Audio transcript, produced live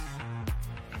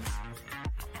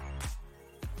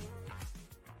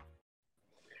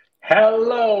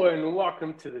Hello and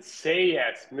welcome to the Say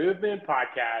Yes Movement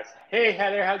Podcast. Hey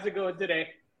Heather, how's it going today?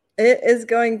 It is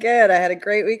going good. I had a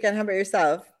great weekend. How about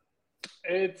yourself?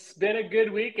 It's been a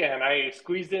good weekend. I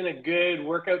squeezed in a good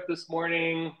workout this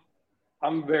morning.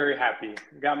 I'm very happy.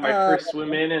 Got my Oh, first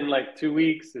swim in like 2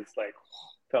 weeks. It's like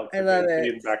felt I so love good to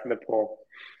it. get back in the pool.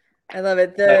 I love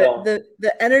it. I The know. the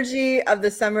the energy of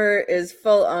the summer is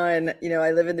full on.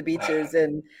 I live in the beaches,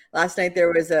 and last night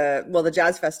there was the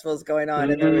jazz festival is going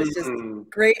on, and there was just Mm.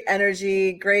 great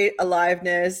energy, great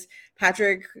aliveness.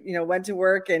 Patrick, went to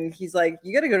work and he's like,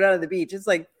 "You got to go down to the beach. It's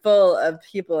like full of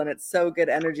people and it's so good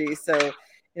energy." So,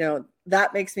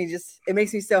 that makes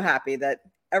me so happy that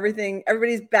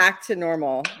everybody's back to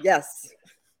normal. Yes.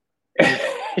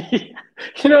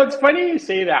 It's funny you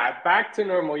say that. Back to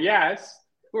normal. Yes,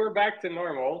 we're back to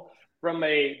normal from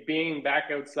a being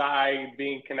back outside,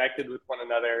 being connected with one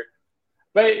another.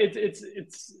 But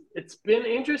it's been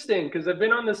interesting because I've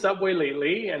been on the subway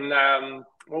lately, and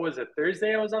what was it?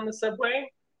 Thursday I was on the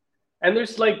subway, and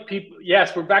there's like people.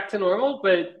 Yes, we're back to normal,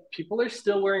 but people are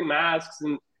still wearing masks,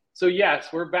 and so yes,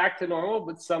 we're back to normal.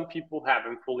 But some people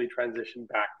haven't fully transitioned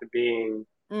back to being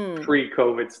Mm.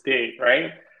 pre-COVID state,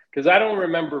 right? Because I don't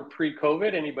remember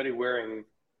pre-COVID anybody wearing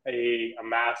a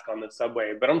mask on the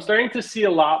subway, but I'm starting to see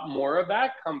a lot more of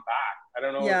that come back. I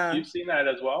don't know if Yeah. you've seen that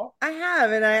as well. I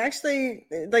have, and I actually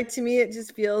like to me, it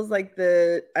just feels like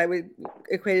I would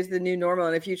equate it to the new normal.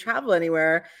 And if you travel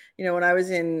anywhere, when I was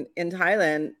in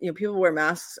Thailand, people wear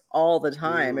masks all the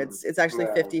time. Mm, It's actually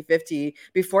yeah. 50-50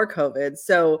 before COVID.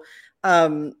 So,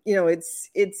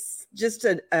 it's just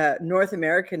a North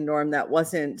American norm that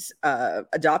wasn't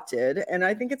adopted. And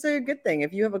I think it's a good thing.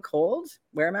 If you have a cold,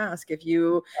 wear a mask. If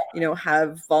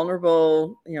have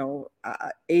vulnerable,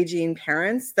 aging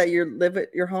parents that you live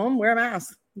at your home, wear a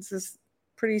mask. It's just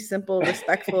pretty simple,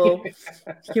 respectful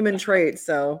human trait.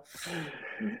 So,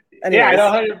 Yeah, I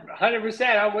know anyways,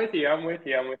 100%. I'm with you. I'm with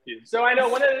you. So I know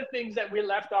one of the things that we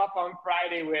left off on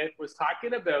Friday with was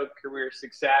talking about career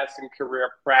success and career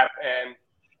prep. And,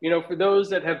 for those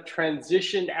that have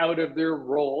transitioned out of their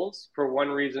roles for one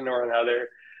reason or another,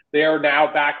 they are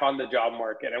now back on the job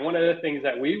market. And one of the things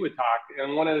that we would talk,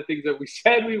 and one of the things that we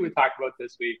said we would talk about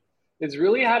this week is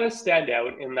really how to stand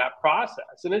out in that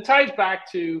process. And it ties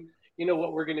back to,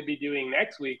 what we're going to be doing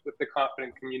next week with the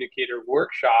Confident Communicator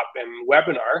workshop and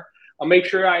webinar. I'll make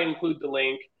sure I include the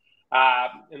link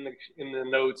in the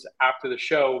notes after the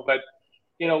show. But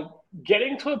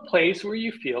getting to a place where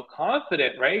you feel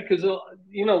confident, right? Because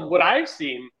what I've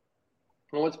seen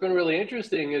and what's been really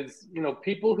interesting is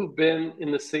people who've been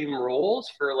in the same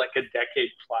roles for like a decade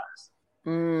plus,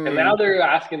 and now mm, they're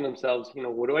asking themselves,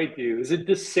 what do I do? Is it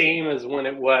the same as when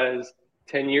it was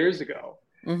 10 years ago?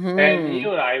 And mm-hmm. you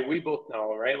and I, we both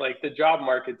know, right? Like the job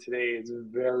market today is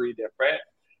very different.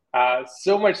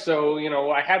 So much so,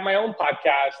 I had my own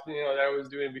podcast, that I was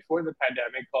doing before the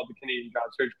pandemic called the Canadian Job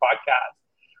Search Podcast,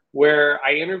 where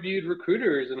I interviewed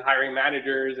recruiters and hiring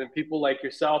managers and people like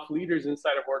yourself, leaders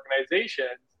inside of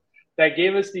organizations that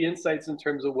gave us the insights in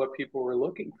terms of what people were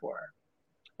looking for.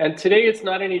 And today it's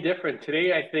not any different.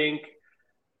 Today, I think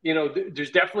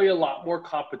there's definitely a lot more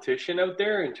competition out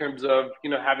there in terms of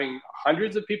having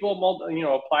hundreds of people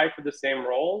apply for the same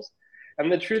roles.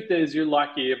 And the truth is, you're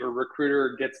lucky if a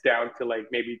recruiter gets down to like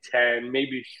maybe 10,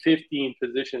 maybe 15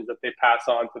 positions that they pass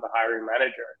on to the hiring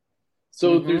manager.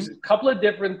 So there's Mm-hmm. a couple of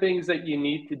different things that you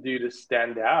need to do to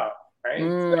stand out, right?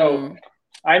 So Mm.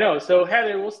 I know. So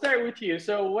Heather, we'll start with you.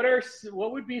 So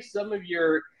what would be some of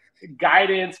your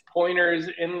guidance pointers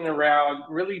in and around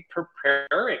really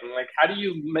preparing? Like how do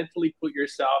you mentally put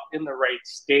yourself in the right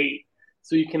state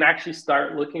so you can actually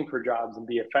start looking for jobs and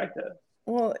be effective?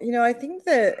 Well, I think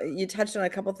that you touched on a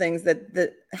couple things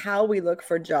that how we look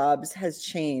for jobs has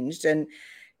changed. And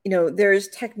there's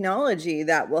technology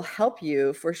that will help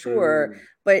you for sure, Mm,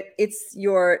 but it's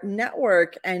your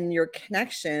network and your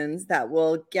connections that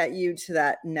will get you to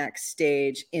that next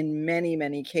stage in many,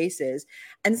 many cases.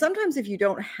 And sometimes if you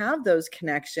don't have those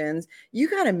connections, you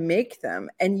got to make them.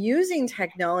 And using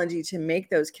technology to make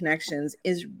those connections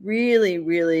is really,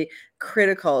 really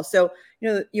critical. So,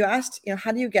 you asked,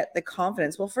 how do you get the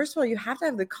confidence? Well, first of all, you have to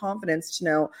have the confidence to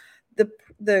know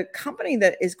the company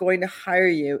that is going to hire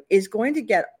you is going to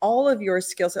get all of your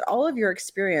skill set, all of your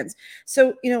experience.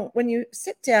 So, when you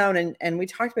sit down and we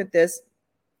talked about this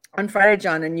on Friday,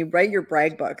 John, and you write your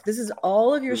brag book, this is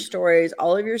all of your mm, stories,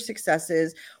 all of your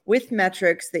successes with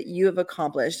metrics that you have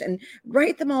accomplished, and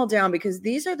write them all down because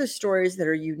these are the stories that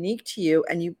are unique to you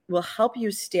and you will help you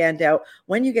stand out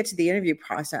when you get to the interview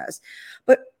process.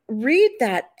 But read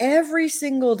that every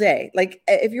single day. Like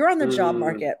if you're on the job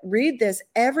market, read this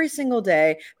every single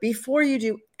day before you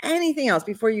do anything else,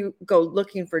 before you go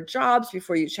looking for jobs,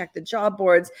 before you check the job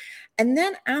boards. And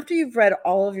then after you've read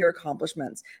all of your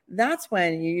accomplishments, that's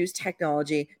when you use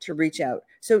technology to reach out.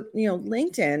 So,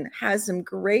 LinkedIn has some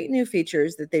great new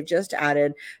features that they've just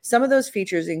added. Some of those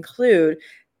features include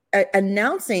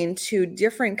announcing to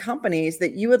different companies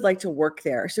that you would like to work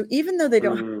there. So even though they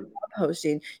don't have a job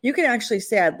posting, you can actually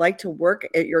say, I'd like to work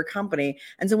at your company.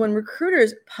 And so when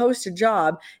recruiters post a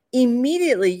job,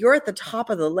 immediately you're at the top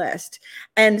of the list.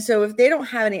 And so if they don't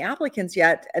have any applicants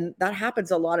yet, and that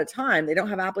happens a lot of time, they don't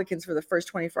have applicants for the first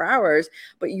 24 hours,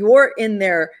 but you're in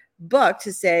their book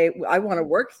to say, I want to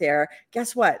work there,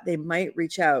 guess what? They might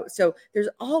reach out. So there's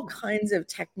all kinds of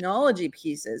technology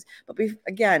pieces. But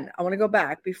again, I want to go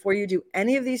back. Before you do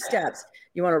any of these steps,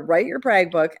 you want to write your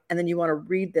brag book, and then you want to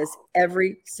read this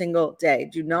every single day.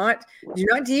 Do not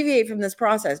deviate from this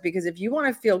process, because if you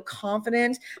want to feel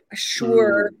confident,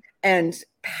 sure, and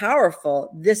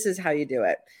powerful, this is how you do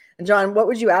it. And John, what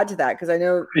would you add to that? Because I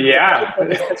know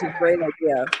it's such a great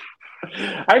idea.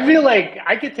 I feel like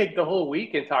I could take the whole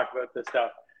week and talk about this stuff.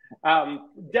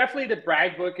 Definitely the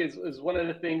brag book is one of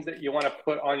the things that you want to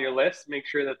put on your list. Make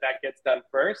sure that gets done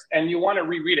first. And you want to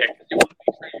reread it, because you want to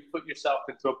make sure you put yourself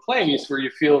into a place where you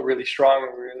feel really strong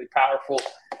and really powerful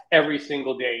every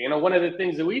single day. One of the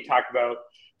things that we talk about,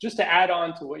 just to add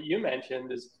on to what you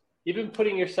mentioned, is even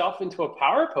putting yourself into a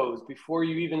power pose before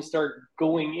you even start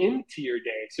going into your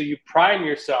day. So you prime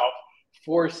yourself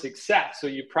for success. So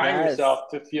you prime yourself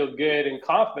to feel good and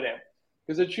confident.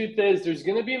 Because the truth is, there's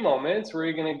going to be moments where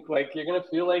you're going to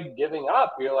feel like giving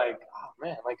up. You're like, oh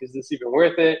man, is this even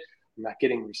worth it? I'm not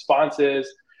getting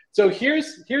responses. So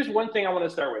here's one thing I want to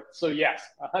start with. So yes,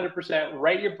 100%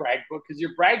 write your brag book, because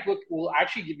your brag book will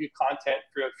actually give you content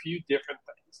for a few different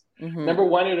things. Number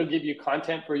one, it'll give you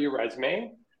content for your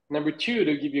resume. Number two,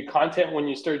 it'll give you content when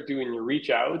you start doing your reach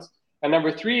outs. And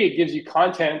number three, it gives you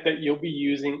content that you'll be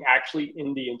using actually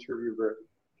in the interview room.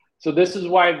 So this is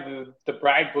why the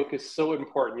brag book is so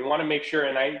important. You want to make sure,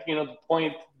 and the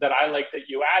point that I like that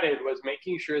you added was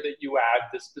making sure that you add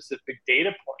the specific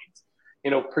data points,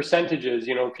 percentages.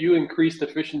 If you increased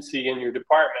efficiency in your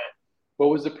department,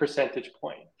 what was the percentage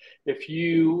point? If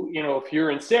if you're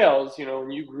in sales,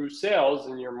 and you grew sales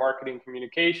in your marketing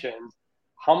communications,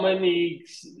 how much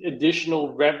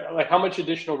additional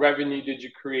revenue did you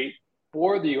create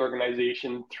for the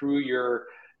organization through your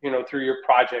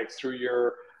projects, through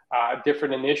your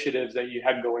different initiatives that you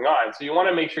had going on? So you want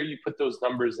to make sure you put those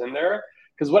numbers in there,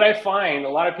 because what I find, a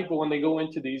lot of people, when they go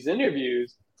into these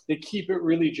interviews, they keep it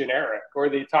really generic, or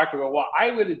they talk about, well,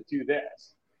 I would do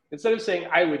this. Instead of saying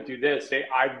I would do this, say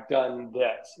I've done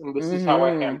this, and this is how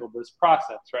I handle this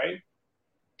process, right?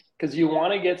 Because you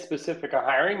want to get specific. A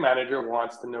hiring manager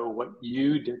wants to know what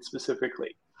you did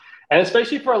specifically. And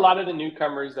especially for a lot of the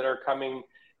newcomers that are coming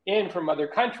in from other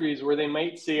countries, where they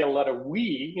might say a lot of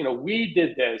we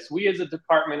did this, we as a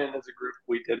department and as a group,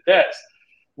 we did this.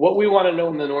 What we want to know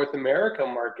in the North America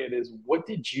market is, what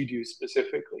did you do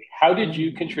specifically? How did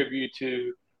you contribute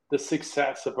to the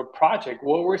success of a project?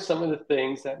 What were some of the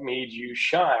things that made you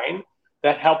shine,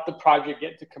 that helped the project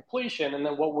get to completion? And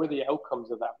then what were the outcomes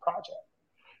of that project?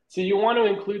 So you want to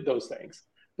include those things.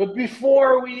 But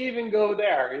before we even go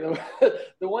there,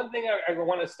 the one thing I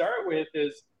want to start with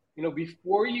is,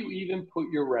 before you even put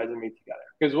your resume together,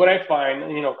 because what I find,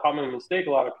 common mistake a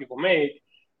lot of people make,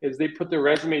 is they put their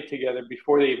resume together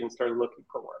before they even start looking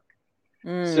for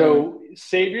work. So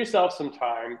save yourself some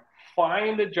time,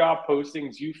 find the job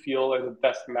postings you feel are the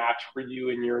best match for you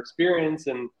and your experience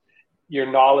and your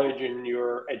knowledge and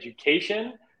your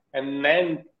education, and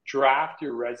then draft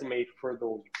your resume for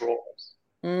those roles.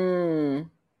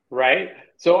 Right?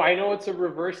 So I know it's a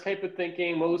reverse type of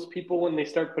thinking. Most people, when they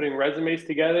start putting resumes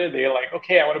together, they're like,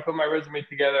 okay, I want to put my resume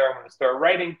together. I'm going to start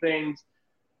writing things.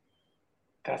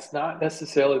 That's not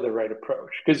necessarily the right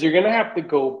approach, because you're going to have to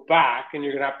go back and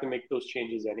you're going to have to make those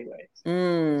changes anyways.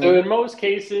 So in most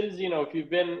cases, if you've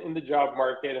been in the job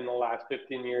market in the last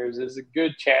 15 years, there's a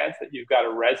good chance that you've got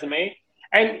a resume.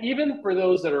 And even for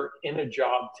those that are in a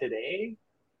job today,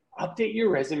 update your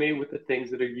resume with the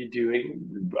things that you're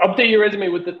doing. Update your resume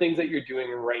with the things that you're doing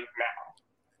right now.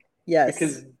 Yes.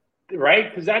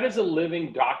 Because that is a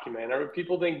living document. Or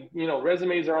people think,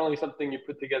 resumes are only something you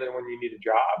put together when you need a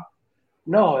job.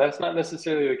 No, that's not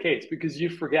necessarily the case, because you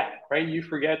forget, right? You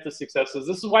forget the successes.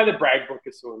 This is why the brag book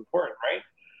is so important, right?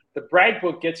 The brag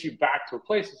book gets you back to a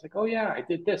place. It's like, oh yeah, I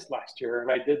did this last year,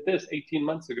 and I did this 18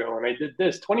 months ago, and I did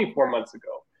this 24 months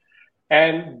ago.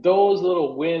 And those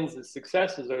little wins and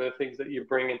successes are the things that you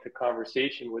bring into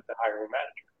conversation with the hiring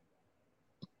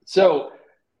manager. So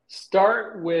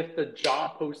start with the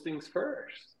job postings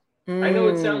first. I know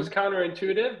it sounds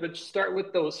counterintuitive, but start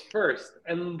with those first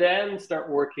and then start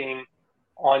working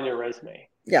on your resume.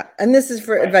 Yeah. And this is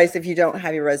for advice if you don't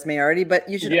have your resume already, but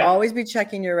you should Yeah. always be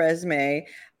checking your resume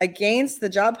against the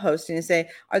job posting and say,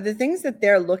 are the things that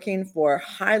they're looking for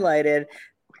highlighted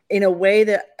in a way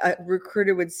that a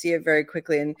recruiter would see it very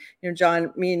quickly? And, you know,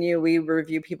 John, me and you, we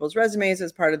review people's resumes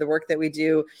as part of the work that we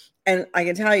do. And I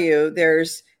can tell you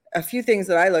there's a few things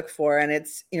that I look for, and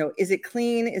it's, you know, is it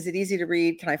clean? Is it easy to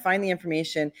read? Can I find the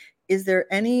information? Is there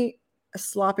any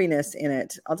sloppiness in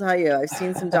it? I'll tell you, I've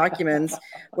seen some documents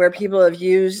where people have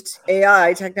used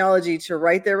AI technology to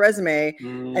write their resume,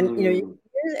 and, you know, you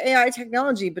use AI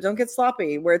technology, but don't get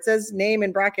sloppy. Where it says name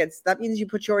in brackets, that means you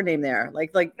put your name there.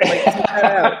 Like take that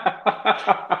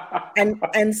out.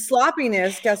 And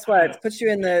sloppiness, guess what? It puts you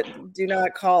in the do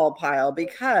not call pile,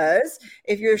 because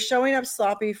if you're showing up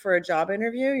sloppy for a job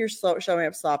interview, you're showing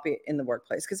up sloppy in the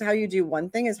workplace, because how you do one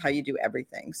thing is how you do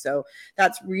everything. So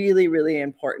that's really, really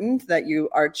important that you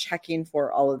are checking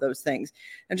for all of those things.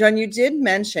 And John, you did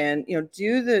mention, you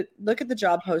know, look at the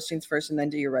job postings first and then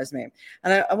do your resume.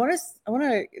 And I want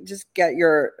to just get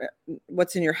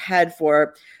what's in your head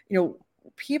for, you know,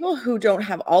 people who don't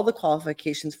have all the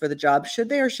qualifications for the job, should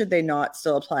they or should they not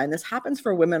still apply? And this happens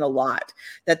for women a lot,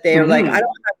 that they are like, I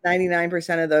don't have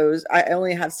 99% of those. I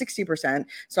only have 60%.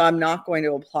 So I'm not going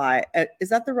to apply. Is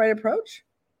that the right approach?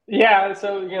 Yeah.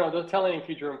 So, you know, they're telling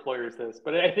future employers this,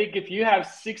 but I think if you have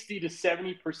 60 to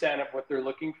 70% of what they're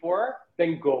looking for,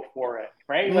 then go for it.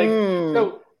 Right. Like,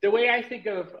 so the way I think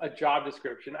of a job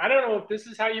description, I don't know if this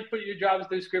is how you put your job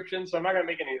description, so I'm not going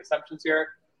to make any assumptions here.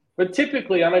 But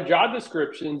typically on a job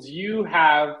descriptions,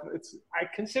 I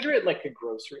consider it like a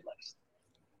grocery list,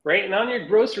 right? And on your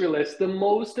grocery list, the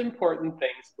most important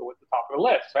things go at the top of the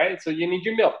list, right? So you need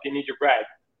your milk, you need your bread.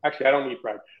 Actually, I don't need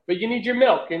bread, but you need your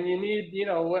milk, and you need, you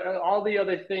know, all the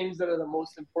other things that are the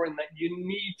most important that you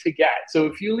need to get. So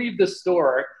if you leave the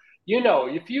store, you know,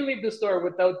 if you leave the store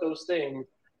without those things,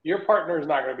 your partner is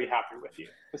not going to be happy with you.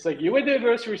 It's like you went to the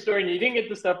grocery store and you didn't get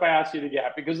the stuff I asked you to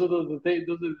get, because those are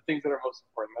the things that are most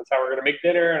important. That's how we're going to make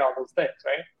dinner and all those things,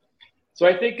 right? So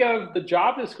I think of the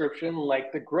job description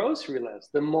like the grocery list.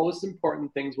 The most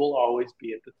important things will always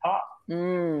be at the top.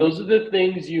 Those are the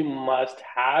things you must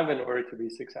have in order to be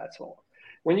successful.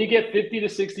 When you get 50 to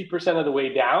 60% of the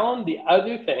way down, the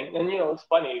other thing, and, you know, it's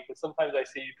funny because sometimes I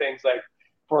see things like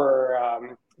for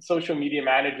social media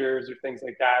managers or things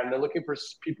like that, and they're looking for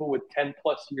people with 10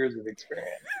 plus years of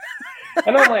experience.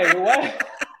 And I'm like, what?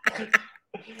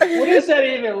 What does that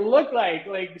even look like?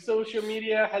 Like, social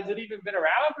media, has it even been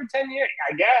around for 10 years?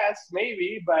 I guess,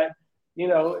 maybe, but, you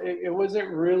know, it wasn't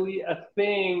really a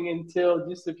thing until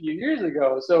just a few years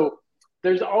ago. So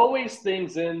there's always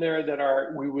things in there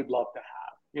that we would love to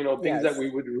have, you know, things that we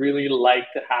would really like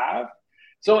to have.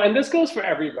 So, and this goes for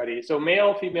everybody. So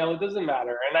male, female, it doesn't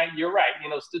matter. And you're right, you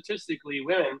know, statistically,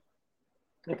 women,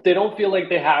 if they don't feel like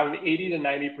they have 80 to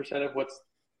 90% of what's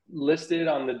listed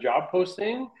on the job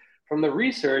posting, from the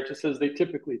research, it says they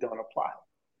typically don't apply.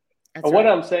 But what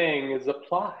I'm saying is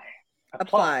apply.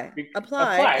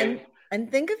 And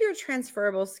think of your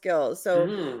transferable skills.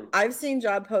 So I've seen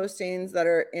job postings that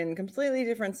are in completely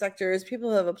different sectors.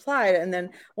 People have applied. And then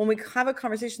when we have a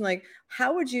conversation, like,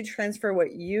 how would you transfer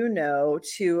what you know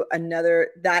to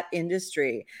that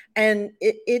industry? And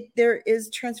there is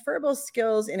transferable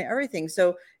skills in everything.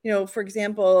 So, you know, for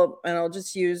example, and I'll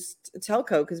just use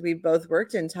telco because we both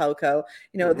worked in telco,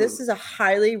 you know, this is a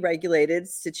highly regulated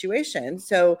situation.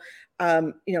 So,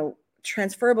 you know,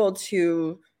 transferable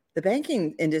to the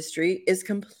banking industry is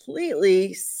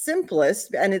completely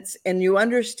simplest, and you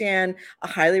understand a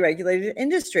highly regulated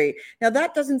industry. Now,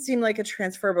 that doesn't seem like a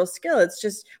transferable skill. It's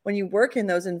just when you work in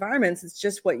those environments, it's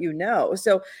just what you know.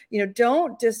 So, you know,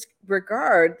 don't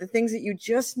disregard the things that you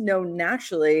just know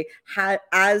naturally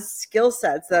as skill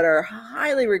sets that are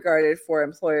highly regarded for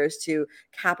employers to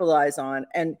capitalize on.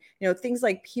 And, you know, things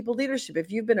like people leadership.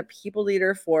 If you've been a people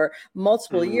leader for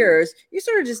multiple years, you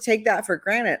sort of just take that for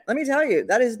granted. Let me tell you,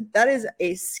 that is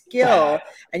a skill,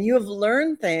 and you have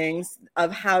learned things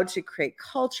of how to create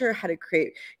culture, how to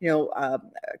create, you know,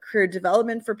 career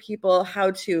development for people,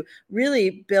 how to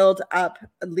really build up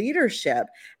leadership.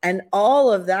 And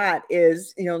all of that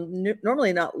is, you know,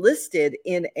 normally not listed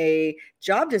in a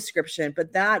job description,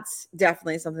 but that's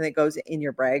definitely something that goes in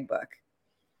your brag book.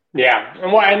 Yeah.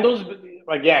 And those,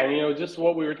 again, you know, just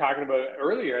what we were talking about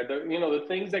earlier, the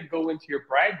things that go into your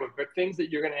brag book are things that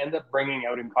you're going to end up bringing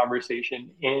out in conversation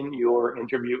in your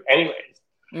interview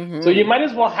anyways. So you might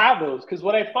as well have those, because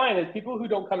what I find is people who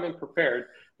don't come in prepared,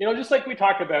 you know, just like we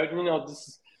talked about, you know,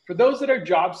 For those that are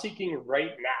job seeking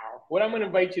right now, what I'm going to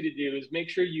invite you to do is make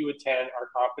sure you attend our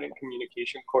Confident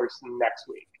Communication course next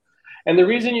week. And the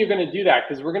reason you're going to do that,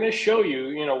 because we're going to show you,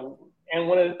 and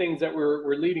one of the things that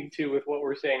we're leading to with what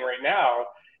we're saying right now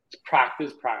is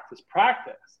practice, practice,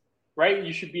 practice, right?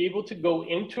 You should be able to go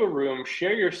into a room,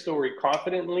 share your story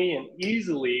confidently and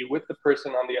easily with the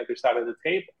person on the other side of the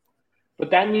table.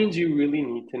 But that means you really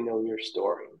need to know your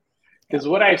story. Because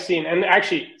what I've seen, and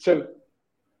actually, so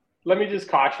let me just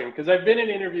caution, because I've been in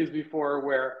interviews before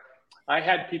where I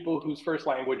had people whose first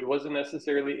language wasn't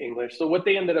necessarily English. So what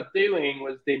they ended up doing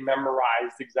was they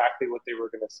memorized exactly what they were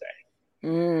going to say.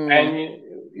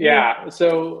 And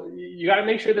so you got to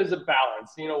make sure there's a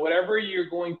balance. Whatever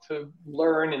you're going to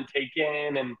learn and take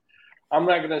in, and I'm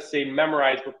not going to say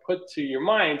memorize, but put to your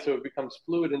mind so it becomes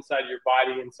fluid inside your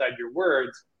body, inside your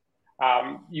words.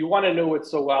 You want to know it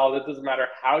so well that it doesn't matter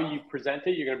how you present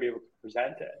it, you're going to be able to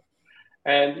present it.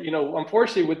 And,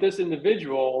 unfortunately with this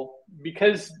individual,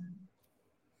 because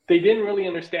they didn't really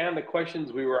understand the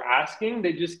questions we were asking,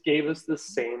 they just gave us the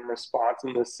same response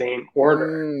in the same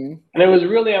order. And it was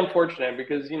really unfortunate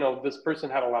because, this person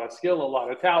had a lot of skill, a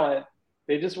lot of talent.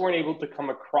 They just weren't able to come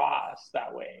across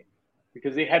that way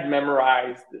because they had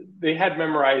memorized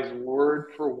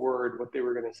word for word what they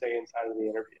were going to say inside of the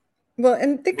interview. Well,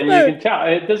 and you can tell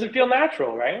it doesn't feel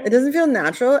natural, right? It doesn't feel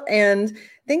natural. And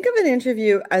think of an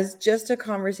interview as just a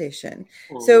conversation.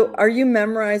 So are you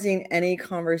memorizing any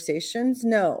conversations?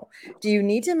 No. Do you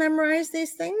need to memorize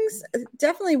these things?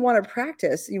 Definitely want to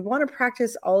practice. You want to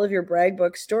practice all of your brag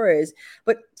book stories,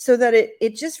 but so that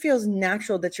it just feels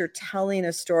natural that you're telling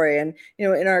a story. And,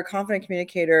 in our Confident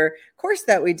Communicator course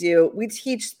that we do, we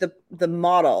teach the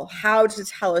model, how to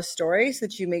tell a story so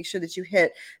that you make sure that you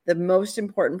hit the most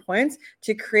important points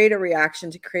to create a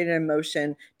reaction, to create an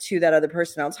emotion to that other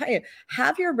person. I'll tell you,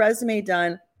 have your resume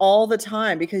done all the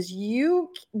time, because you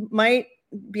might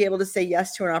be able to say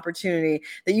yes to an opportunity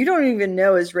that you don't even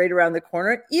know is right around the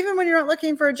corner, even when you're not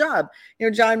looking for a job.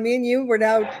 John, me and you, we're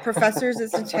now professors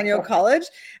at Centennial College,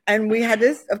 and we had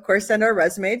to, of course, send our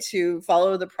resume to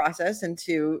follow the process and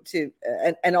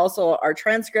and also our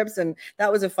transcripts, and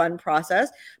that was a fun process.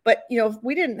 But if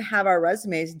we didn't have our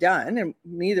resumes done, and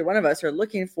neither one of us are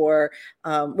looking for,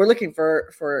 we're looking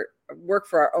for work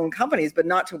for our own companies, but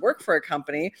not to work for a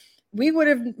company, we would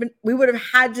have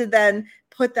had to then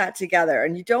put that together,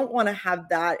 and you don't want to have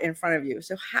that in front of you.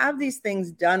 So have these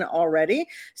things done already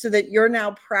so that you're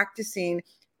now practicing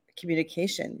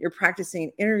communication, you're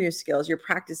practicing interview skills, you're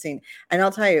practicing. And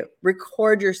I'll tell you,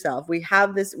 record yourself. We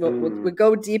have this, we'll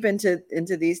go deep into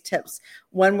these tips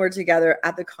when we're together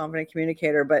at the Confident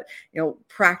Communicator, but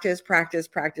practice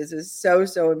is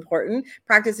so important.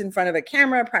 Practice in front of a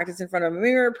camera, practice in front of a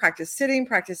mirror, practice sitting,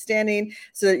 practice standing,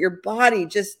 so that your body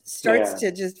just starts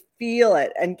to just feel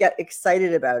it and get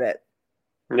excited about it.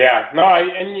 Yeah, no,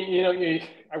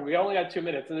 we only got 2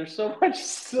 minutes, and there's so much.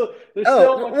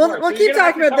 We'll keep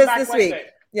talking about this week.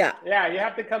 Yeah, you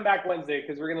have to come back Wednesday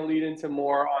because we're going to lead into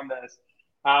more on this.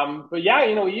 But yeah,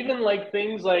 even like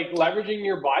things like leveraging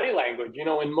your body language.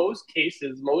 In most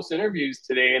cases, most interviews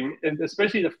today, and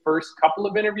especially the first couple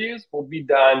of interviews, will be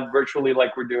done virtually,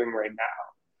 like we're doing right now.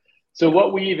 So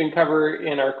what we even cover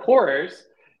in our course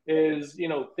is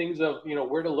things of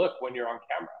where to look when you're on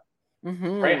camera.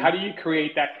 Mm-hmm. Right? How do you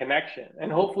create that connection?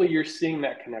 And hopefully you're seeing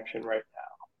that connection right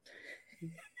now.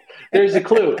 There's a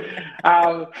clue.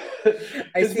 I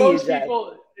see most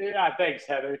people, yeah, thanks,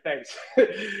 Heather. Thanks.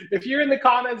 If you're in the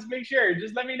comments, make sure,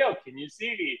 just let me know. Can you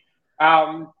see me?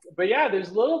 But yeah,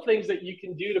 there's little things that you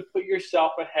can do to put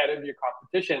yourself ahead of your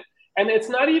competition. And it's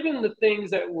not even the things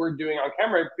that we're doing on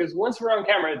camera, because once we're on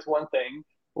camera, it's one thing.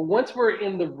 But once we're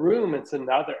in the room, it's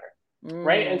another.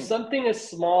 Right. And something as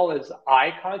small as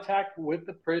eye contact with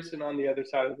the person on the other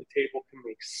side of the table can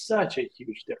make such a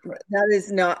huge difference. That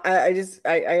is not, I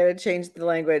gotta change the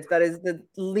language. That is the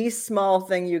least small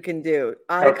thing you can do.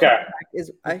 Eye contact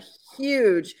is a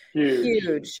huge.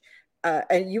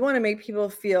 And you want to make people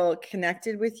feel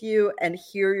connected with you and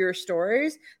hear your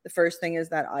stories. The first thing is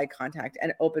that eye contact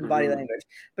and open body language.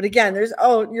 But again,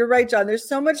 you're right, John. There's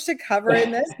so much to cover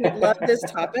in this. We love this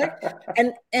topic.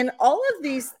 And all of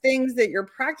these things that you're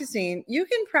practicing, you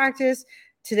can practice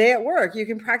today at work. You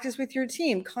can practice with your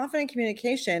team. Confident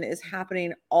communication is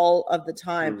happening all of the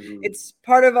time. It's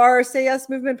part of our Say Yes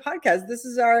Movement podcast. This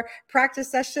is our practice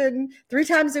session 3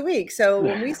 times a week. So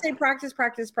when we say practice,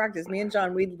 me and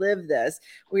John, we live this.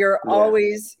 We are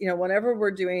always, whenever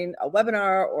we're doing a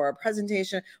webinar or a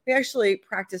presentation, we actually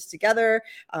practice together.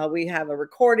 We have a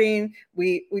recording.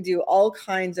 We do all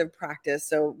kinds of practice.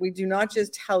 So we do not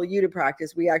just tell you to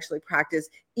practice. We actually practice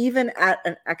even at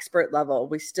an expert level.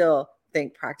 We still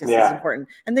think practice is important.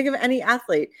 And think of any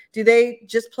athlete. Do they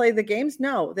just play the games?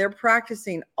 No, they're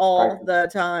practicing all the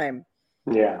time.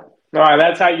 Yeah. No,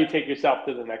 that's how you take yourself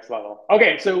to the next level.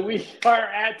 Okay, so we are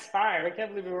at time. I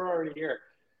can't believe we're already here.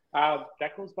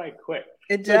 That goes by quick.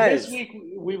 It does. This week,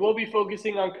 we will be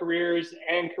focusing on careers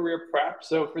and career prep.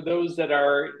 So for those that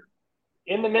are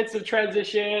in the midst of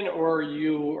transition, or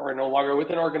you are no longer with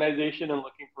an organization and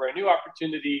looking for a new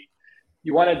opportunity,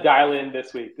 you want to dial in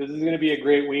this week. This is going to be a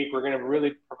great week. We're going to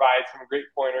really provide some great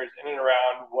pointers in and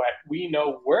around what we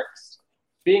know works.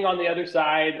 Being on the other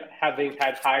side, having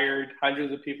had hired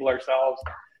hundreds of people ourselves,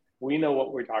 we know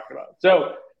what we're talking about.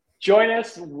 So join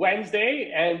us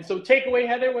Wednesday. And so takeaway,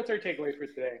 Heather, what's our takeaway for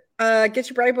today? Get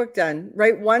your Brag book done.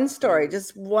 Write one story,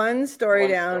 just one story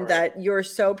down that you're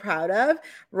so proud of.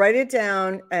 Write it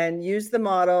down and use the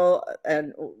model.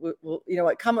 And we'll, you know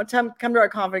what, come to our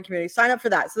Confident Community. Sign up for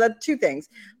that. So that's two things.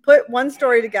 Put one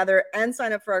story together and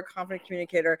sign up for our Confident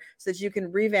Communicator so that you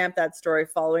can revamp that story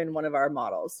following one of our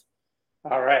models.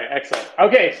 All right, excellent.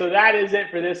 Okay, so that is it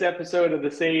for this episode of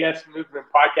the Say Yes Movement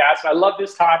podcast. I love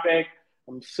this topic.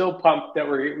 I'm so pumped that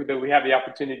we have the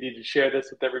opportunity to share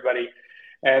this with everybody.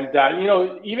 And, you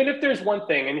know, even if there's one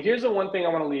thing, and here's the one thing I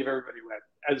want to leave everybody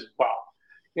with as well.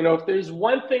 You know, if there's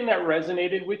one thing that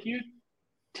resonated with you,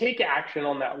 take action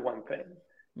on that one thing.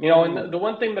 You know, and the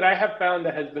one thing that I have found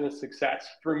that has been a success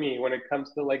for me when it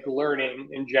comes to like learning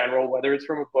in general, whether it's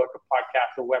from a book, a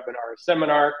podcast, a webinar, a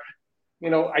seminar, you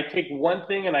know, I take one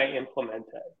thing and I implement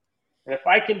it. And if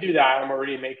I can do that, I'm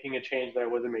already making a change that I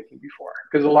wasn't making before.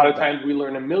 Because a lot of times we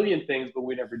learn a million things, but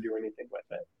we never do anything with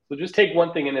it. So just take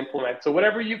one thing and implement. So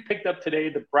whatever you've picked up today,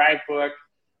 the Brag book,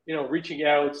 you know, reaching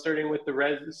out, starting with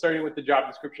the job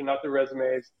description, not the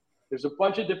resumes. There's a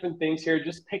bunch of different things here.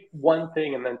 Just pick one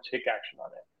thing and then take action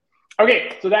on it.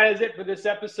 Okay, so that is it for this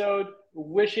episode.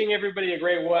 Wishing everybody a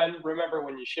great one. Remember,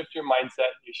 when you shift your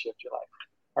mindset, you shift your life.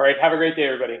 All right, have a great day,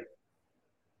 everybody.